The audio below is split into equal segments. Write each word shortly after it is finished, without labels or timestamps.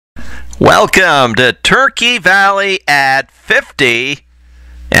Welcome to Turkey Valley at 50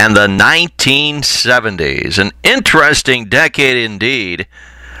 and the 1970s. An interesting decade indeed.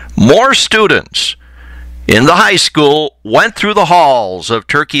 More students in the high school went through the halls of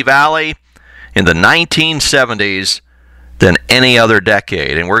Turkey Valley in the 1970s than any other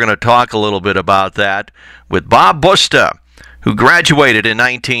decade. And we're going to talk a little bit about that with Bob Busta, who graduated in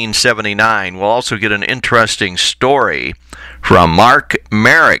 1979. We'll also get an interesting story from Mark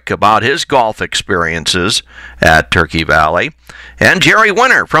Meirick about his golf experiences at Turkey Valley. And Jerry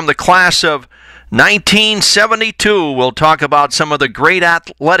Winter from the class of 1972 will talk about some of the great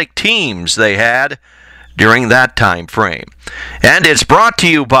athletic teams they had during that time frame. And it's brought to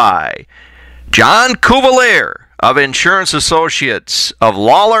you by John Cuvalier of Insurance Associates of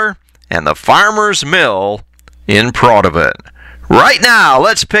Lawler and the Farmers Mill in Protivin. Right now,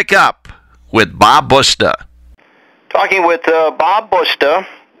 let's pick up with Bob Busta. Talking with Bob Busta.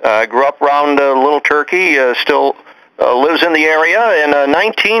 Grew up around Little Turkey, still lives in the area, and a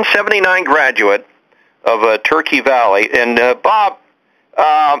 1979 graduate of Turkey Valley. And Bob,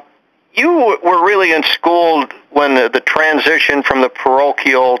 you were really in school when the transition from the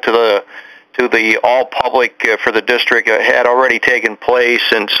parochial to the all-public for the district had already taken place,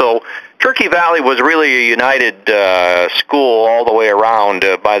 and so Turkey Valley was really a united school all the way around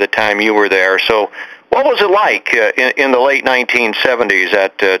by the time you were there. So what was it like in the late 1970s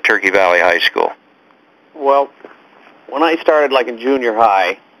at Turkey Valley High School? Well, when I started in junior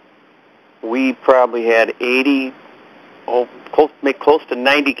high, we probably had close to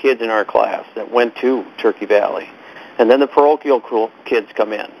 90 kids in our class that went to Turkey Valley. And then the parochial kids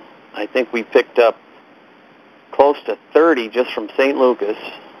come in. I think we picked up close to 30 just from St. Lucas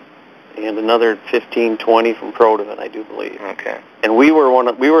and another 15, 20 from Protivin, I do believe. Okay. And we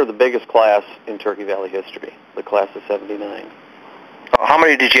were the biggest class in Turkey Valley history, the class of 79. How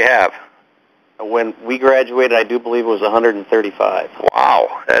many did you have? When we graduated, I do believe it was 135.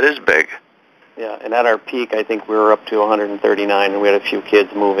 Wow, that is big. Yeah, and at our peak, I think we were up to 139, and we had a few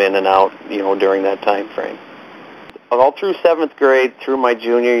kids move in and out, during that time frame. All through 7th grade, through my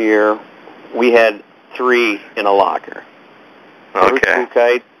junior year, we had 3 in a locker. Okay. Bruce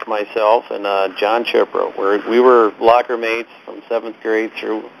Bukite, myself, and John Chipro. We were locker mates from 7th grade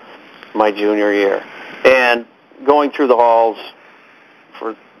through my junior year. And going through the halls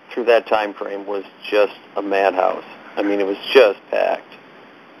through that time frame was just a madhouse. I mean, it was just packed.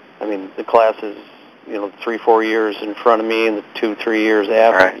 I mean, the classes, 3-4 years in front of me and the 2-3 years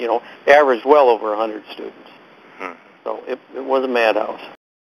after, right. Averaged well over 100 students. So it was a madhouse.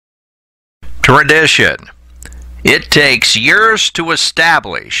 Tradition. It takes years to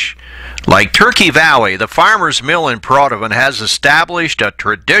establish. Like Turkey Valley, the Farmers Mill in Protivin has established a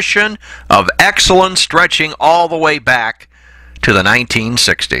tradition of excellence stretching all the way back to the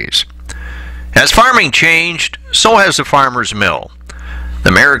 1960s. As farming changed, so has the Farmers Mill. The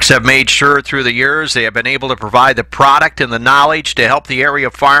Meiricks have made sure through the years they have been able to provide the product and the knowledge to help the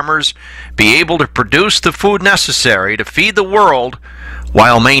area farmers be able to produce the food necessary to feed the world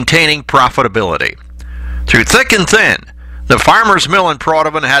while maintaining profitability. Through thick and thin, the Farmers Mill in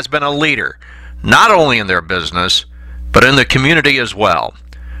Protivin has been a leader, not only in their business, but in the community as well.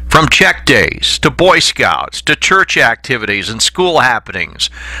 From check days, to Boy Scouts, to church activities and school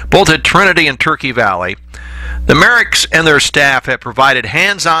happenings, both at Trinity and Turkey Valley, the Meiricks and their staff have provided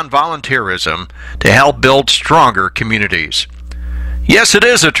hands-on volunteerism to help build stronger communities. Yes, it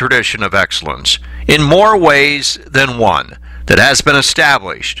is a tradition of excellence in more ways than one that has been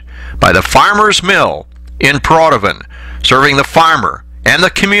established by the Farmers Mill in Protivin, serving the farmer and the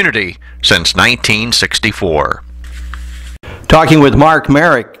community since 1964. Talking with Mark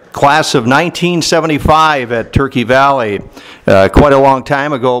Meirick, class of 1975 at Turkey Valley, quite a long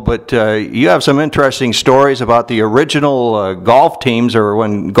time ago, but you have some interesting stories about the original golf teams, or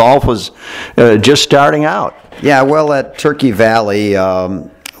when golf was just starting out. Yeah, well, at Turkey Valley,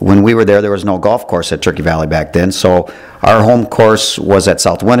 when we were there was no golf course at Turkey Valley back then, so our home course was at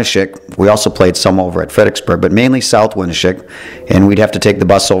South Winneshiek. We also played some over at Fredericksburg, but mainly South Winneshiek, and we'd have to take the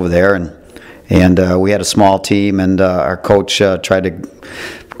bus over there, and we had a small team, and our coach tried to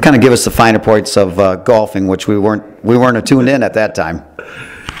kind of give us the finer points of golfing, which we weren't attuned in at that time.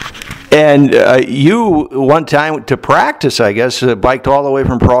 And you, one time to practice, I guess, biked all the way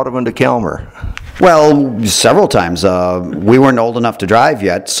from Protivin to Kelmer. Well, several times. We weren't old enough to drive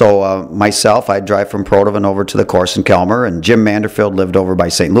yet, so myself, I'd drive from Protivin over to the course in Kelmer, and Jim Manderfield lived over by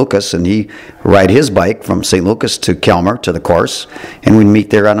St. Lucas, and he ride his bike from St. Lucas to Kelmer to the course, and we'd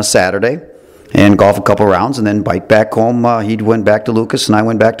meet there on a Saturday and golf a couple rounds and then bike back home. He went back to Lucas and I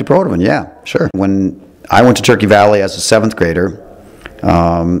went back to Protivin. Yeah, sure. When I went to Turkey Valley as a 7th grader,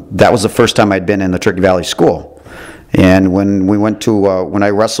 That was the first time I'd been in the Turkey Valley School. And when we went to, when I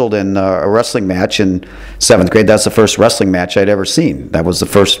wrestled in a wrestling match in 7th grade, that's the first wrestling match I'd ever seen. That was the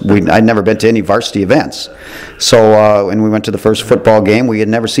first, I'd never been to any varsity events. So, when we went to the first football game, we had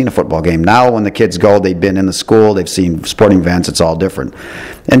never seen a football game. Now when the kids go, they've been in the school, they've seen sporting events, it's all different.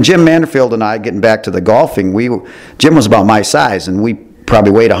 And Jim Manderfield and I, getting back to the golfing, Jim was about my size, and we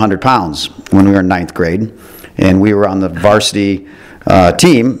probably weighed 100 pounds when we were in 9th grade. And we were on the varsity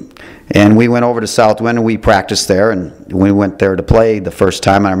team. And we went over to Southwind and we practiced there, and we went there to play the first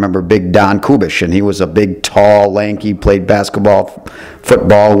time. I remember big Don Kubish, and he was a big, tall, lanky, played basketball,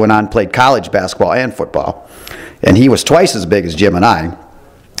 football, went on, played college basketball and football. And he was twice as big as Jim and I.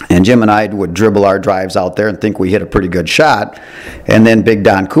 And Jim and I would dribble our drives out there and think we hit a pretty good shot. And then big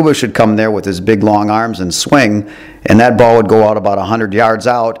Don Kubish would come there with his big long arms and swing, and that ball would go out about 100 yards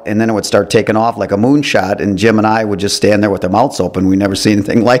out, and then it would start taking off like a moonshot, and Jim and I would just stand there with our mouths open. We never seen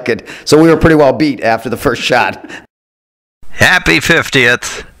anything like it. So we were pretty well beat after the first shot. Happy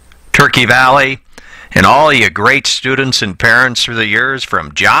 50th, Turkey Valley, and all you great students and parents through the years,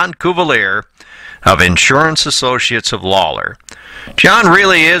 from John Cuvalier of Insurance Associates of Lawler. John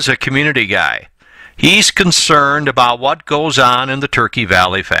really is a community guy. He's concerned about what goes on in the Turkey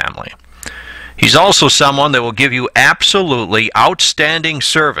Valley family. He's also someone that will give you absolutely outstanding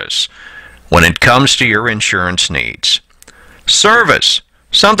service when it comes to your insurance needs. Service,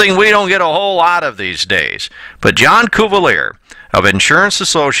 something we don't get a whole lot of these days. But John Cuvalier of Insurance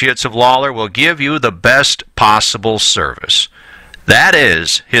Associates of Lawler will give you the best possible service. That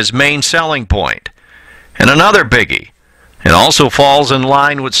is his main selling point. And another biggie, it also falls in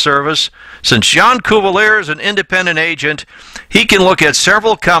line with service. Since John Cuvalier is an independent agent, he can look at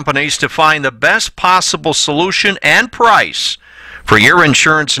several companies to find the best possible solution and price for your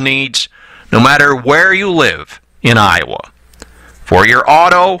insurance needs, no matter where you live in Iowa. For your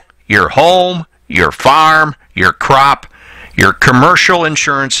auto, your home, your farm, your crop, your commercial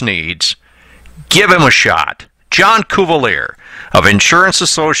insurance needs, give him a shot. John Cuvalier of Insurance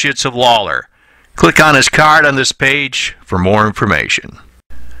Associates of Lawler. Click on his card on this page for more information.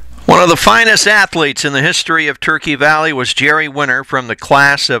 One of the finest athletes in the history of Turkey Valley was Jerry Winter from the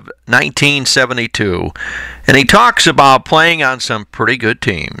class of 1972, and he talks about playing on some pretty good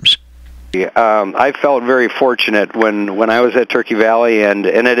teams. I felt very fortunate when I was at Turkey Valley, and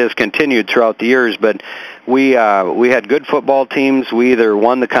it has continued throughout the years, but we had good football teams. We either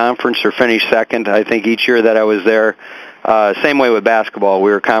won the conference or finished second, I think, each year that I was there. Same way with basketball.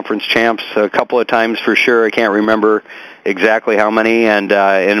 We were conference champs a couple of times for sure. I can't remember exactly how many. And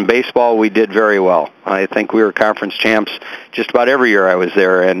in baseball, we did very well. I think we were conference champs just about every year I was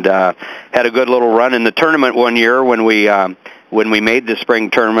there, and had a good little run in the tournament one year when we made the spring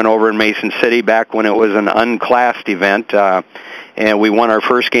tournament over in Mason City back when it was an unclassed event. And we won our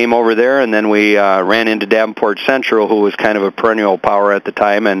first game over there, and then we ran into Davenport Central, who was kind of a perennial power at the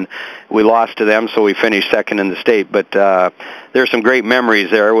time, and we lost to them, so we finished second in the state. But there's some great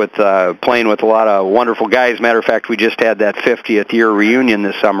memories there with playing with a lot of wonderful guys. Matter of fact, we just had that 50th year reunion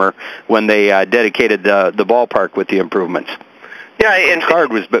this summer when they dedicated the ballpark with the improvements. Yeah, and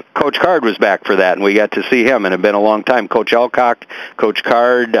Coach Card was back for that, and we got to see him, and it had been a long time. Coach Elcock, Coach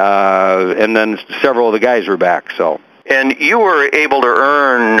Card, and then several of the guys were back, so. And you were able to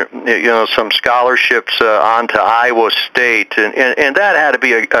earn, some scholarships onto Iowa State, and that had to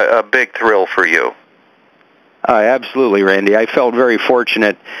be a big thrill for you. Absolutely, Randy. I felt very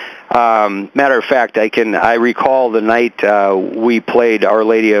fortunate. Matter of fact, I recall the night we played Our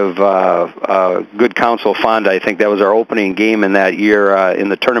Lady of Good Counsel Fonda. I think that was our opening game in that year in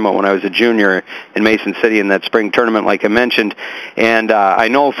the tournament when I was a junior in Mason City in that spring tournament, like I mentioned. And I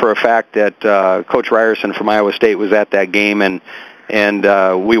know for a fact that Coach Ryerson from Iowa State was at that game, and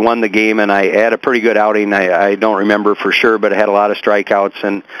we won the game, and I had a pretty good outing. I don't remember for sure, but I had a lot of strikeouts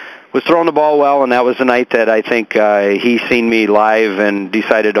and was throwing the ball well, and that was the night that I think he seen me live and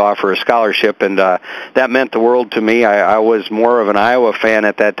decided to offer a scholarship, and that meant the world to me. I was more of an Iowa fan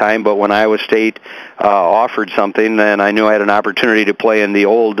at that time, but when Iowa State offered something, then I knew I had an opportunity to play in the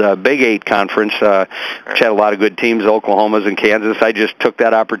old Big 8 conference, which had a lot of good teams, Oklahoma's and Kansas. I just took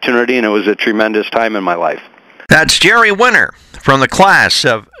that opportunity, and it was a tremendous time in my life. That's Jerry Winter from the class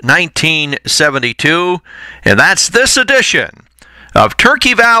of 1972, and that's this edition of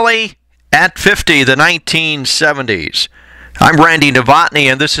Turkey Valley at 50, the 1970s. I'm Randy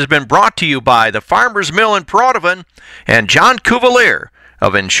Novotny, and this has been brought to you by the Farmers Mill in Prodovan and John Cuvalier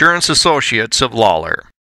of Insurance Associates of Lawler.